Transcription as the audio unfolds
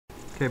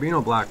Okay,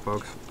 Beanoblack,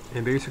 folks,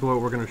 and basically what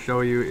we're going to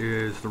show you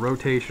is the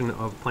rotation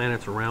of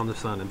planets around the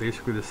sun, and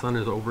basically the sun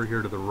is over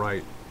here to the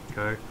right,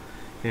 okay?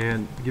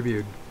 And to give you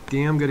a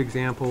damn good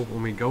example,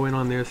 when we go in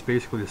on this,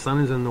 basically the sun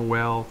is in the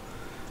well,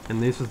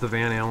 and this is the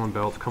Van Allen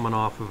belts coming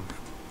off of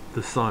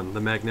the sun,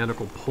 the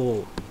magnetical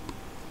pull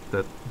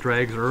that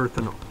drags Earth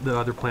and the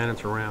other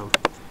planets around.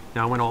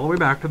 Now I went all the way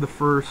back to the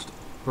first,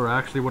 or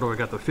actually what do I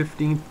got, the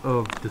 15th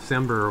of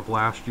December of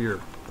last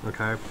year,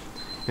 okay?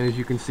 And as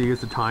you can see,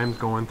 as the time's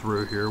going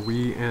through here,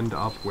 we end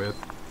up with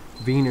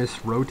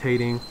Venus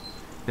rotating.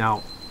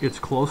 Now, it's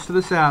close to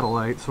the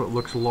satellite, so it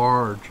looks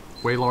large,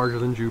 way larger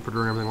than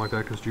Jupiter and everything like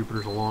that, because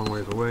Jupiter's a long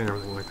ways away and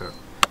everything like that.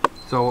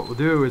 So what we'll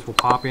do is we'll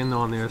pop in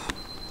on this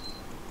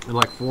at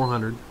like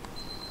 400,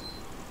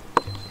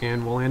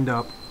 and we'll end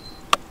up,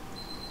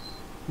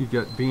 you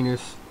get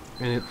Venus,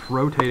 and it's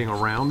rotating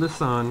around the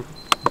sun.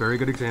 Very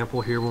good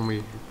example here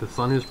when the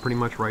sun is pretty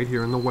much right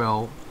here in the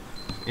well,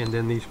 and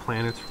then these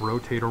planets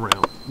rotate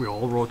around. We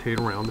all rotate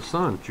around the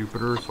sun,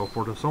 Jupiter, so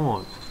forth and so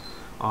on.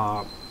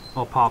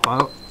 I'll pop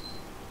out,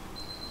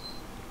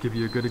 give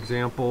you a good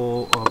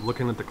example of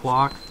looking at the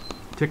clock,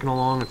 ticking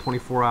along at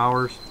 24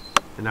 hours,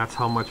 and that's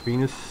how much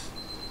Venus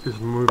is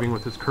moving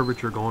with its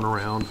curvature going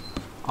around,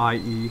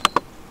 i.e.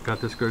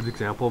 got this good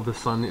example of the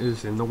sun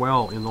is in the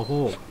well, in the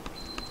hole,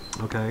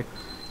 okay?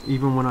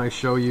 Even when I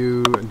show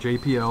you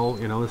JPL,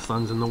 you know, the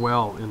sun's in the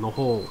well, in the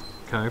hole,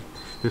 okay?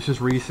 This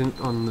is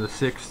recent, on the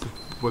 6th,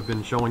 we've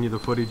been showing you the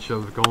footage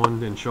of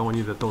going and showing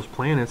you that those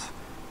planets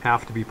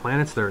have to be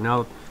planets there.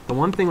 Now, the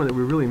one thing that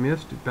we really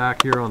missed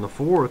back here on the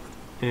 4th,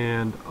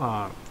 and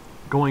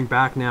going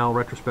back now,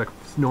 retrospect,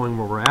 knowing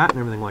where we're at and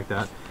everything like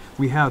that,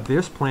 we have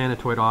this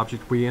planetoid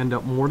object. We end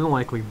up, more than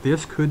likely,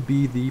 this could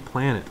be the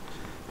planet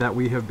that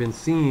we have been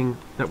seeing,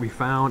 that we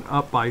found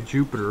up by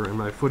Jupiter in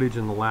my footage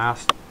in the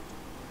last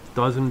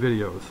dozen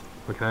videos,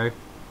 okay?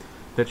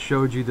 That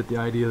showed you that the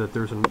idea that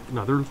there's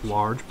another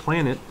large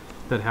planet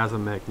that has a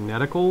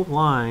magnetical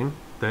line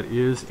that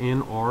is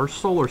in our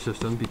solar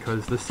system,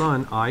 because the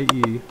sun,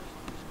 i.e.,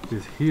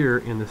 is here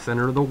in the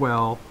center of the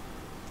well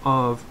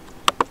of,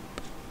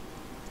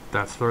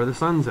 that's where the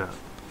sun's at.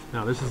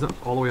 Now this is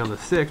all the way on the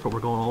 6th, but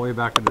we're going all the way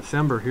back to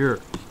December here,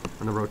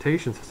 and the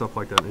rotations and stuff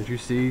like that. And as you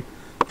see,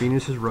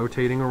 Venus is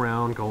rotating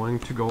around, going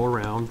to go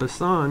around the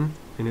sun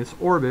in its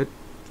orbit,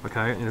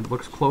 okay, and it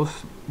looks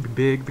close,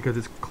 big, because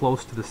it's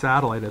close to the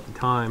satellite at the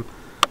time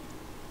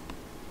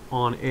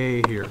on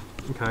A here,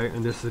 okay,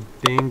 and this is a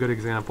dang good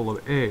example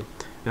of A.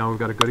 Now we've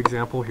got a good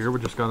example here.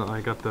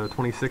 I got the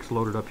 26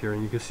 loaded up here,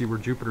 and you can see where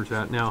Jupiter's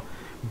at. Now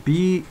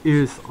B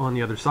is on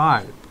the other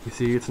side. You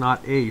see, it's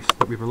not ACE,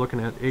 but we've been looking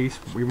at ACE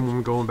even when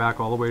we're going back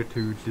all the way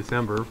to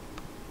December,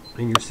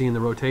 and you're seeing the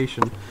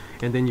rotation,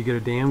 and then you get a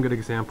damn good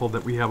example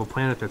that we have a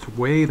planet that's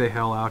way the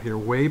hell out here,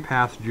 way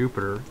past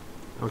Jupiter,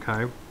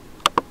 okay.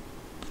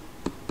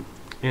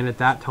 And at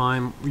that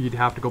time, you'd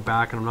have to go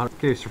back, and I'm not...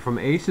 Okay, so from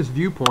ACE's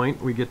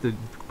viewpoint, we get the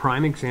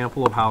prime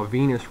example of how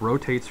Venus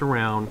rotates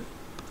around,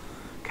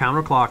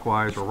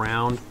 counterclockwise,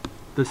 around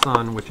the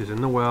sun, which is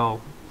in the well,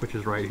 which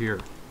is right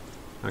here.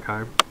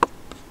 Okay?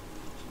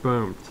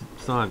 Boom.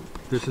 Sun.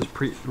 This is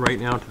right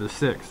now to the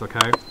 6th,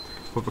 okay?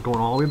 But we're going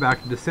all the way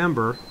back to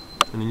December,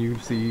 and then you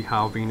see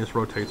how Venus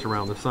rotates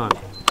around the sun.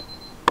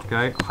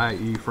 Okay?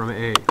 i.e. from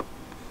A.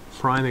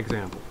 Prime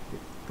example.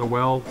 The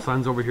well,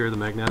 sun's over here, the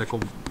magnetical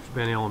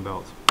Van Allen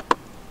belts.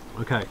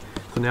 Okay,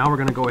 so now we're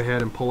going to go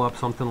ahead and pull up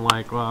something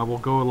like, we'll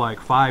go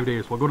like 5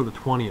 days. We'll go to the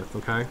 20th,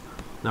 okay?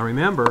 Now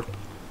remember,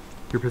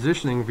 your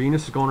positioning,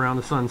 Venus is going around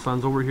the sun.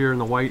 Sun's over here in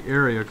the white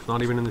area, it's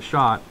not even in the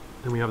shot.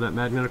 And we have that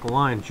magnetical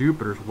line.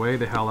 Jupiter's way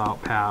the hell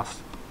out past.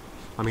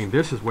 I mean,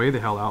 this is way the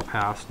hell out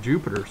past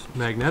Jupiter's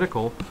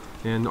magnetical.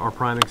 And our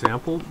prime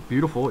example,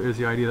 beautiful, is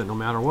the idea that no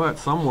matter what,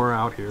 somewhere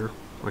out here,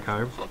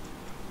 okay,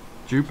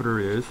 Jupiter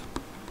is.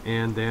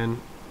 And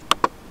then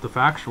the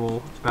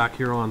factual back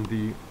here on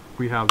the,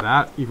 we have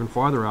that even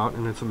farther out,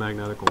 and it's a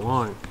magnetical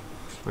line,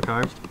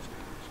 okay?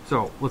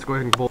 So let's go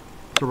ahead and pull.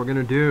 So what we're going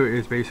to do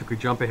is basically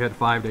jump ahead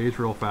 5 days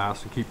real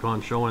fast and keep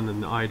on showing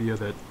the idea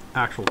that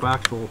actual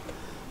factual,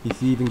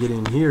 if you even get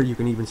in here, you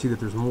can even see that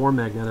there's more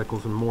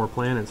magneticals and more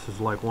planets. There's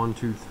like 1,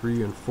 2,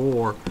 3, and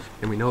 4,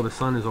 and we know the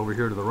sun is over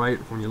here to the right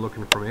when you're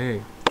looking from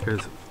A,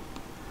 because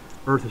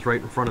Earth is right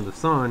in front of the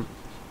sun.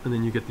 And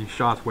then you get these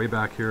shots way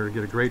back here,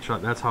 get a great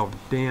shot. That's how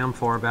damn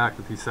far back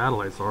that these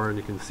satellites are, and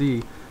you can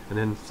see. And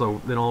then, so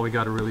then all we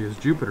got really is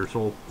Jupiter.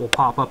 So we'll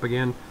pop up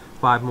again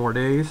 5 more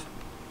days,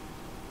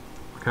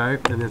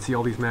 okay? And then see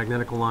all these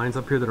magnetical lines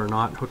up here that are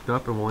not hooked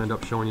up, and we'll end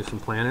up showing you some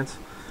planets.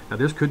 Now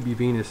this could be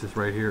Venus is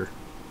right here,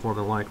 more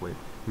than likely.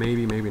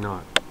 Maybe, maybe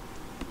not.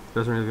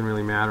 Doesn't even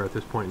really matter at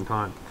this point in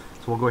time.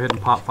 So we'll go ahead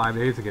and pop 5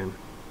 days again,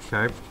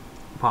 okay?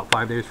 Pop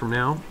 5 days from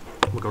now,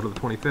 we'll go to the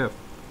 25th.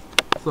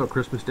 So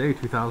Christmas Day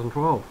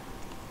 2012,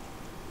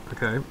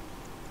 okay,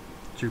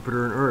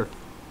 Jupiter and Earth,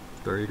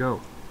 there you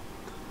go.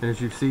 And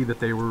as you see that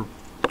they were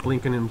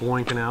blinking and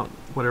blinking out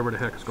whatever the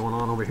heck is going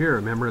on over here.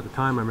 Remember at the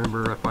time,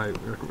 if I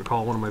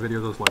recall one of my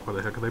videos, I was like, what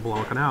the heck are they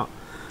blinking out?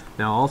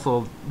 Now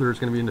also, there's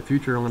going to be in the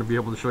future, I'm going to be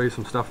able to show you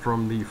some stuff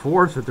from the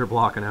 4s that they're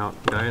blocking out,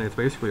 okay, and it's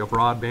basically a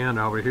broad band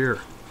over here,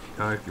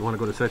 okay. If you want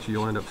to go to Setchi,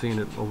 you'll end up seeing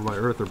it over by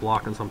Earth. They're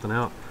blocking something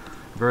out,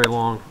 very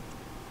long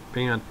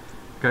band,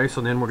 okay. So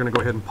then we're going to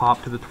go ahead and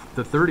pop to the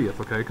 30th,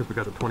 okay, because we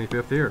got the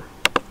 25th here,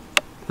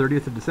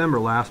 30th of December,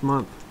 last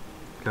month,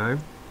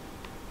 okay.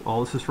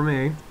 All this is from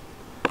A.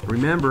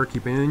 Remember,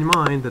 keeping in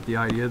mind that the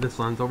idea of the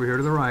sun's over here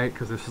to the right,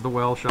 because this is the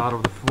well shot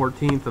of the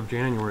 14th of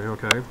January,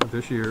 okay, of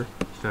this year,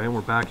 okay, and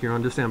we're back here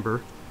on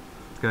December,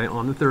 okay,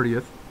 on the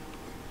 30th,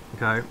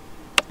 okay,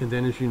 and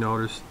then as you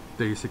notice,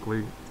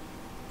 basically,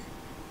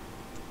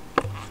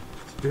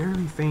 it's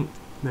very faint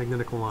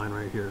magnetical line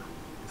right here.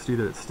 You see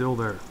that it's still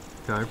there,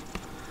 okay,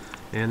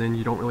 and then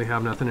you don't really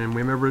have nothing, and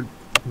remember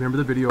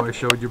the video I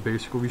showed you,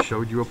 basically we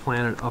showed you a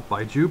planet up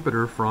by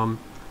Jupiter from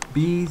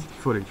B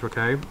footage,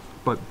 okay,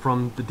 but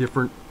from the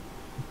different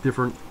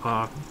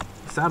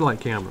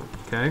satellite camera,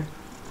 okay.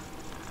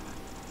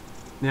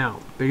 Now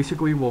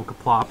basically we'll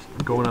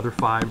go another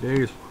 5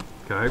 days,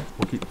 okay.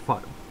 We'll keep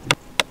 5.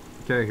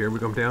 Okay, here we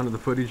come down to the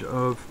footage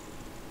of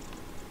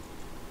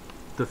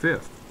the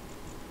 5th,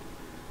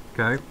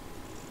 okay.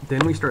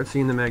 Then we start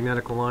seeing the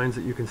magnetical lines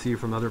that you can see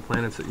from other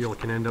planets that you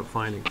can end up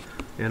finding,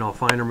 and I'll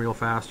find them real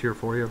fast here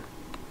for you.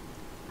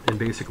 And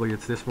basically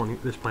it's this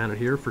planet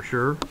here for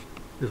sure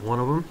is one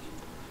of them.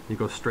 You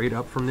go straight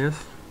up from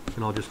this,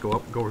 and I'll just go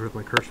up, go over with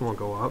my cursor, and I'll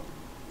go up,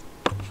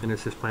 and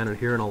it's this planet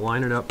here, and I'll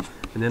line it up,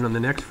 and then on the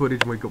next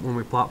footage, when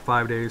we plop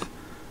 5 days,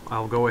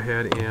 I'll go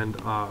ahead and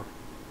I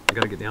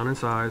gotta get down in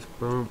size,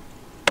 boom,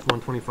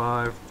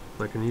 125,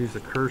 so I can use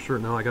the cursor.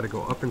 Now I gotta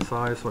go up in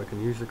size so I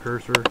can use the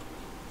cursor.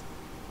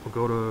 We'll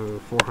go to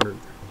 400,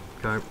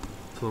 okay,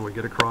 so then we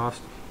get across,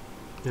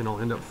 and I'll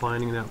end up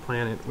finding that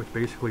planet, which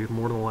basically is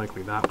more than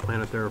likely that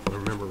planet there, if I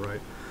remember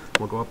right.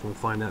 We'll go up and we'll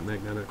find that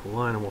magnetical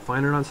line, and we'll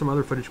find it on some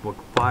other footage. We'll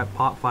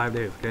pop 5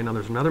 days. Okay, now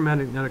there's another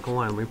magnetical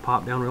line. We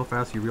pop down real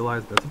fast, you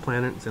realize that's a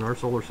planet. It's in our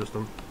solar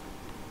system.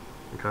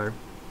 Okay.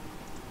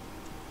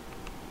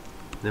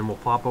 Then we'll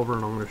pop over,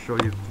 and I'm going to show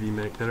you the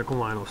magnetical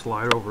line. I'll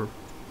slide over.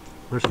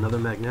 There's another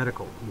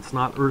magnetical. It's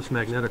not Earth's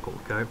magnetical.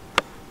 Okay.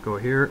 Go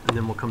here, and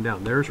then we'll come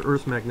down. There's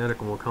Earth's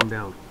magnetical. We'll come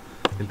down,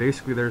 and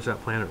basically there's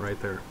that planet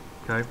right there.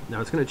 Okay.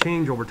 Now it's going to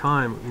change over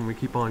time when we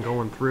keep on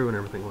going through and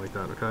everything like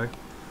that. Okay.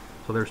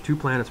 So there's 2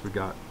 planets we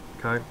got,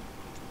 okay?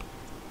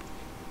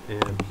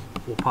 And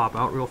we'll pop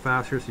out real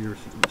fast here so you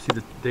see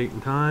the date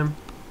and time,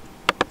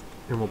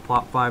 and we'll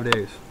plop 5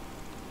 days.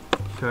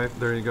 Okay,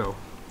 there you go.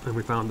 And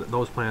we found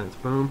those planets,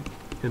 boom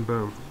and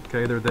boom.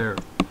 Okay, they're there.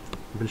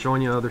 I've been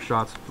showing you other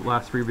shots the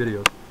last 3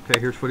 videos.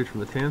 Okay, here's footage from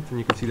the 10th, and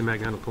you can see the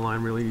magnetical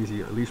line really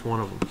easy, at least one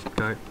of them,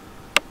 okay?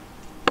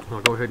 I'll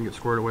go ahead and get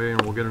squared away,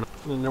 and we'll get another.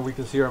 And there we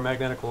can see our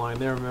magnetical line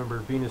there. Remember,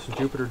 Venus and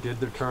Jupiter did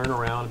their turn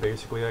around.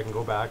 Basically, I can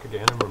go back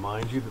again and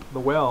remind you that the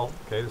well,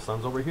 okay, the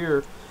sun's over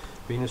here.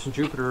 Venus and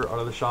Jupiter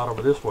are the shot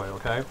over this way,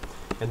 okay?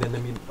 And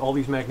then all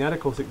these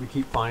magneticals that we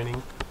keep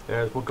finding,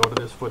 as we'll go to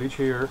this footage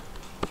here,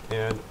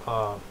 and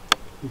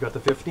you got the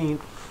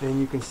 15th, and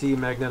you can see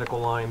magnetical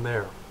line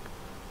there,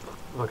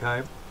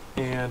 okay?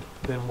 And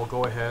then we'll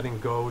go ahead and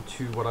go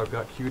to what I've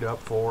got queued up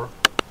for.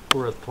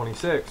 We're at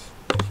 26.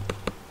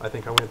 I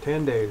think I went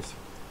 10 days.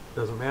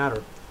 Doesn't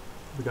matter.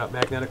 We got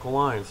magnetical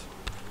lines,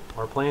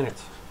 our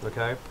planets,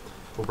 okay?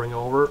 We'll bring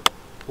over,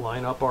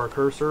 line up our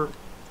cursor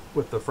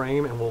with the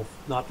frame, and we'll,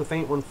 not the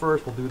faint one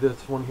first, we'll do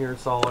this one here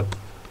solid,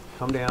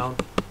 come down,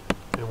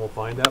 and we'll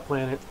find that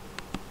planet,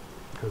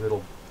 because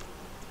it'll,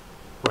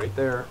 right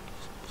there,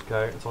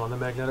 okay? It's on the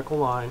magnetical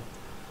line.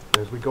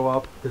 And as we go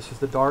up, this is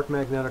the dark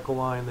magnetical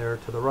line there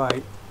to the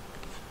right,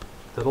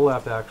 to the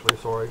left actually,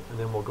 sorry, and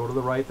then we'll go to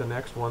the right, the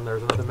next one,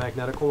 there's another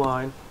magnetical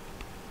line.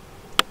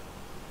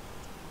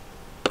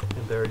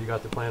 And there you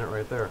got the planet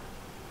right there.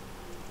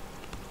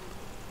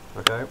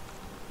 Okay.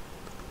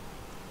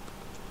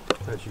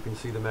 As you can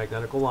see, the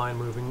magnetical line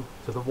moving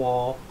to the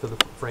wall, to the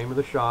frame of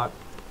the shot.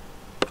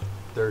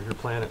 There's your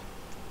planet.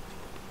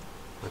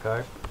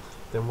 Okay.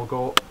 Then we'll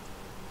go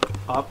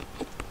up,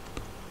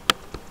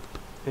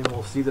 and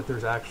we'll see that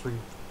there's actually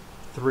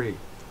 3,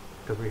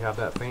 because we have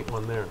that faint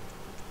one there.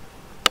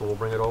 So we'll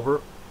bring it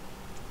over.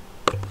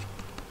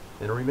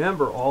 And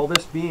remember, all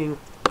this being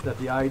that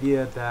the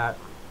idea that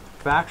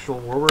factual,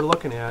 where we're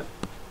looking at,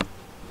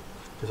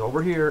 is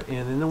over here,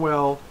 and in the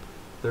well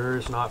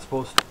there's not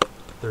supposed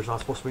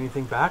to be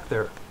anything back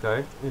there,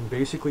 okay? And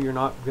basically you're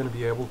not going to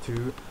be able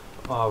to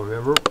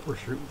remember,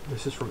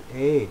 this is from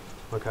A,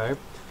 okay?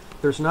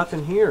 There's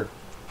nothing here,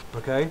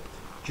 okay?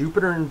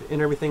 Jupiter and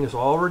everything is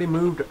already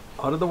moved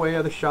out of the way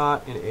of the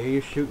shot, and A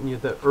is shooting you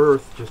the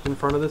Earth just in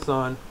front of the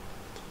sun,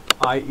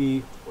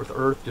 i.e. with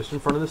Earth just in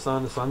front of the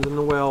sun's in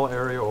the well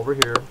area over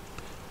here,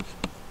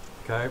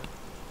 okay?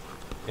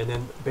 And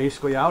then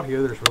basically out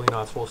here, there's really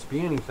not supposed to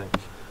be anything.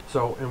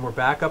 So, and we're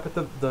back up at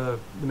the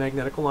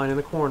magnetical line in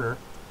the corner.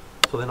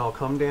 So then I'll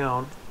come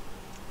down.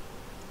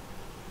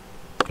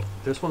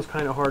 This one's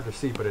kind of hard to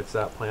see, but it's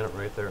that planet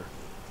right there.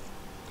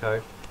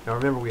 Okay. Now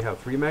remember, we have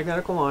 3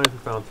 magnetical lines. We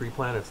found 3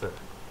 planets there.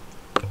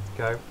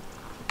 Okay.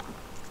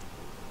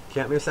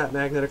 Can't miss that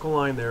magnetical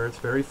line there. It's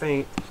very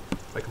faint.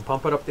 I can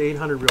pump it up to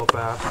 800 real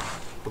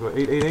fast. We'll go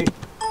 888.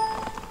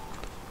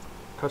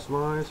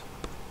 Customize.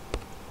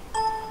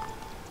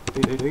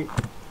 888.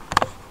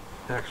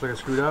 Actually, I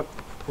screwed up.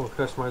 We'll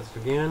customize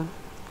it again.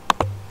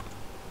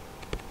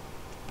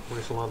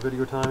 Waste a lot of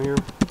video time here.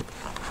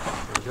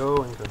 There we go.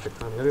 I'm going to take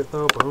time to edit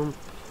though. Boom.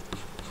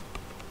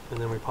 And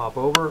then we pop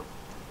over.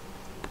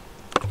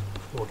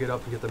 We'll get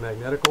up and get the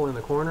magnetical in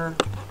the corner.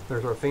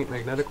 There's our faint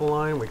magnetical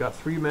line. We got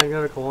 3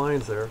 magnetical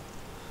lines there.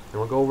 And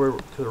we'll go over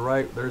to the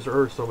right. There's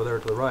Earth's over there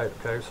to the right.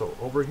 Okay, so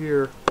over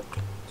here,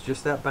 it's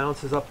just that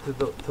bounces up to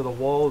the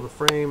wall of the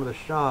frame of the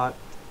shot.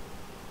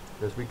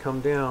 As we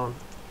come down,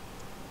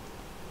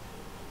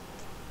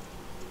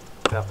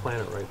 that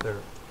planet right there.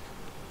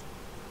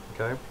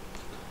 Okay,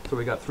 so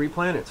we got 3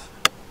 planets,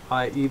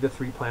 i.e. the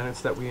 3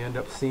 planets that we end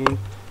up seeing.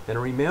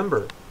 And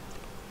remember,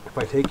 if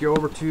I take you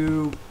over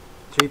to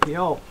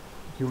JPL,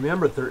 you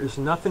remember there is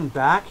nothing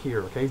back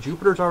here. Okay,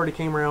 Jupiter's already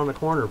came around the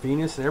corner,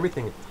 Venus and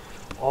everything.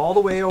 All the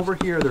way over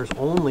here, there's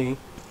only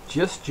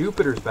just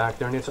Jupiter's back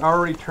there, and it's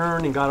already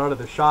turned and got out of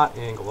the shot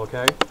angle.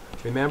 Okay,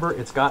 remember,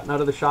 it's gotten out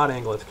of the shot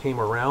angle. It's came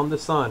around the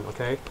sun.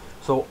 Okay,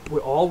 so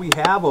all we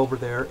have over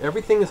there,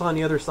 everything is on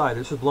the other side.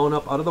 This is blown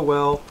up out of the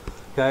well.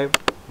 Okay,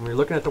 when we're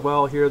looking at the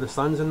well here, the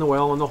sun's in the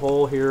well in the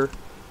hole here.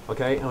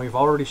 Okay, and we've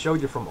already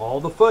showed you from all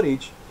the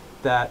footage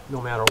that no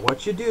matter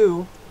what you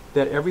do,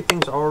 that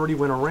everything's already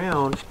went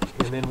around.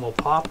 And then we'll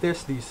pop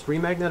these 3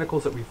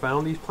 magneticals that we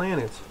found, these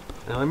planets.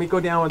 Now let me go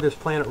down with this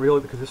planet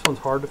really, because this one's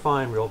hard to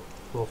find real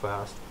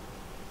fast.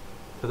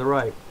 To the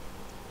right.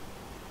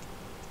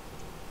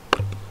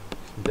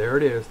 There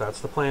it is. That's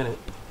the planet.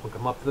 We'll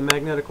come up to the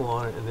magnetical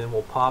on it, and then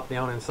we'll pop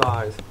down in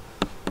size.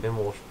 And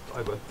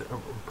I'm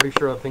pretty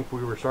sure, I think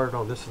we were started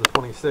on, this is the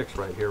 26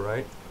 right here,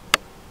 right?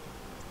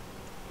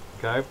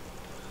 Okay.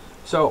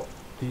 So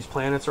these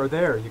planets are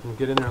there. You can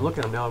get in there and look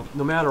at them. Now,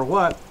 no matter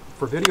what,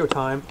 for video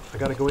time, I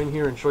got to go in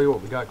here and show you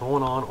what we got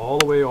going on all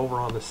the way over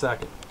on the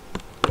second.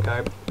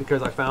 Okay,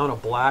 because I found a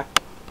black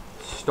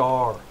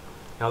star.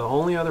 Now the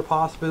only other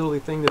possibility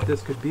thing that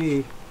this could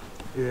be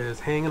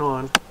is hanging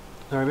on.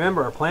 Now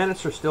remember, our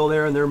planets are still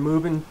there and they're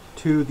moving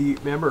to the,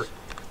 remember,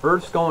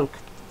 Earth's going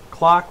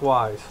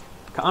clockwise,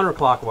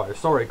 counterclockwise,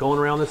 sorry, going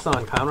around the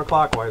sun,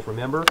 counterclockwise,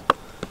 remember?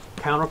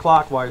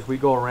 Counterclockwise, we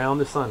go around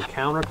the sun,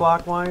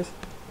 counterclockwise,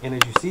 and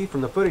as you see from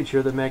the footage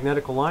here, the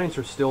magnetical lines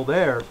are still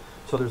there.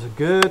 So there's a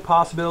good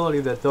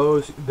possibility that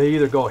they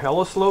either go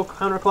hella slow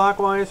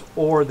counterclockwise,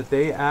 or that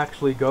they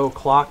actually go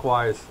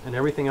clockwise and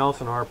everything else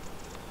in our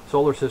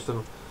solar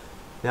system.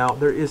 Now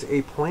there is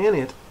a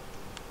planet,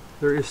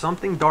 there is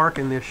something dark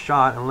in this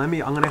shot, and I'm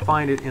going to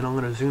find it and I'm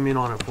going to zoom in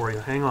on it for you.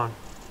 Hang on.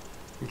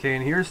 Okay,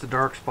 and here's the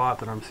dark spot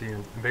that I'm seeing.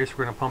 And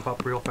basically we're going to pump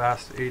up real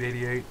fast,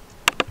 888.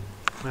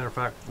 Matter of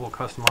fact, we'll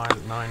customize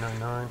at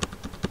 999.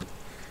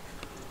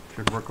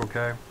 Should work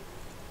okay.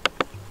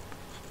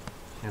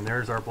 And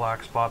there's our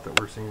black spot that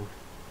we're seeing.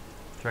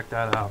 Check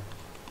that out.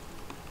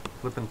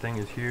 Flipping thing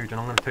is huge. And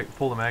I'm going to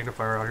pull the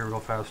magnifier out here real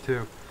fast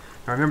too.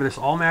 Now remember, this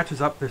all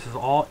matches up. This is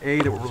all A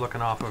that we're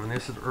looking off of. And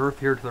this is Earth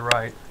here to the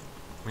right.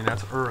 I mean,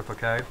 that's Earth,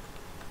 okay?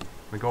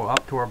 We go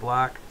up to our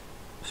black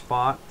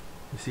spot.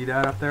 You see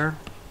that up there?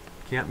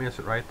 Can't miss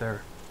it right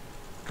there.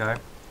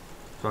 Okay?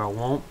 So I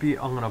won't be,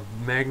 I'm going to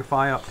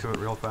magnify up to it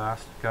real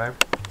fast. Okay?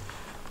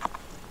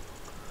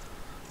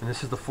 And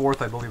this is the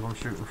 4th, I believe I'm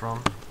shooting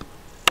from.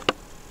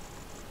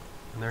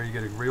 And there you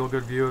get a real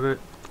good view of it.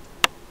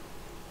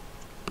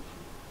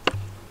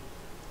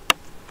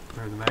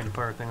 There's the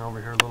magnifier thing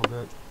over here a little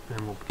bit.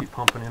 And we'll keep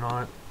pumping in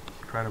on it.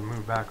 Try to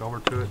move back over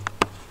to it.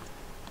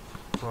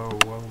 Whoa,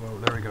 whoa, whoa.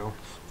 There we go.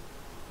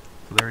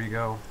 So there you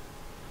go.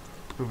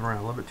 Moving around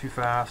a little bit too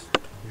fast.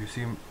 You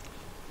see, it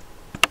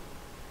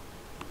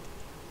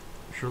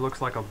sure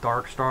looks like a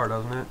dark star,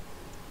 doesn't it?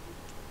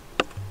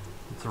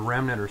 It's a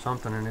remnant or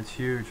something, and it's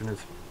huge, and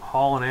it's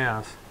hauling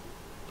ass.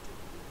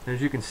 And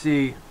as you can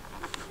see,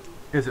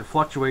 as it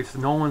fluctuates,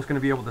 no one's going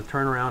to be able to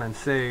turn around and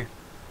say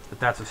that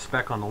that's a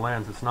speck on the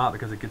lens. It's not,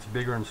 because it gets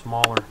bigger and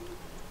smaller.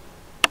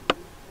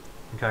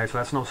 Okay, so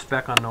that's no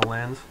speck on no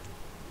lens.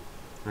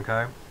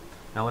 Okay,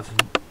 now let's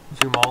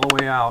zoom all the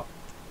way out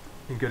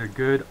and get a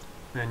good,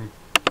 and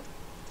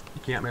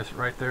you can't miss it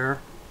right there.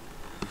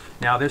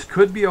 Now this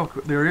could be,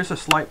 there is a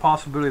slight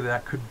possibility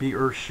that could be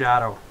Earth's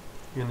shadow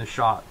in the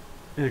shot.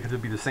 It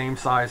could be the same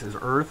size as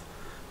Earth,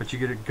 but you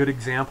get a good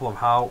example of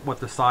what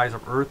the size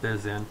of Earth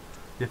is in,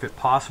 if it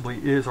possibly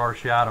is our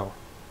shadow.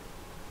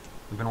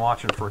 I've been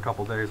watching it for a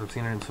couple days. I've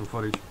seen it in some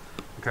footage.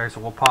 Okay,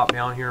 so we'll pop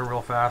down here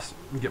real fast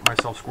and get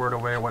myself squared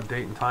away at what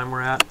date and time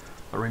we're at.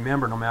 But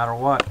remember, no matter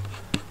what,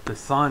 the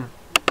sun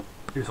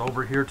is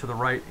over here to the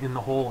right in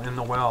the hole in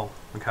the well.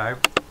 Okay,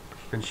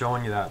 been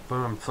showing you that.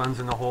 Boom, sun's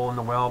in the hole in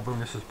the well. Boom,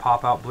 this is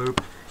pop out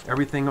bloop.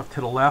 Everything up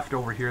to the left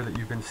over here that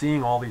you've been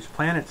seeing, all these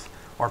planets,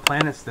 are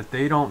planets that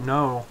they don't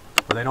know,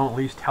 or they don't at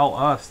least tell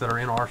us that are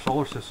in our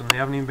solar system. They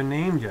haven't even been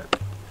named yet.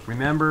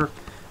 Remember,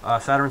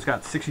 Saturn's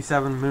got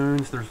 67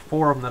 moons. There's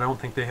 4 of them that I don't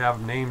think they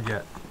have named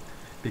yet,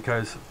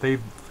 because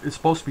it's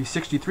supposed to be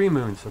 63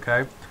 moons.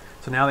 Okay,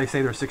 So now they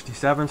say there's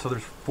 67, so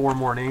there's 4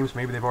 more names.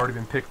 Maybe they've already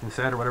been picked and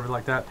said or whatever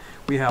like that.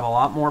 We have a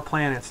lot more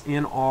planets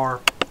in our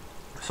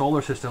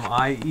solar system,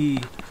 i.e.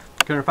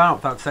 couldn't have found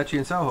it without Secchi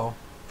and Soho.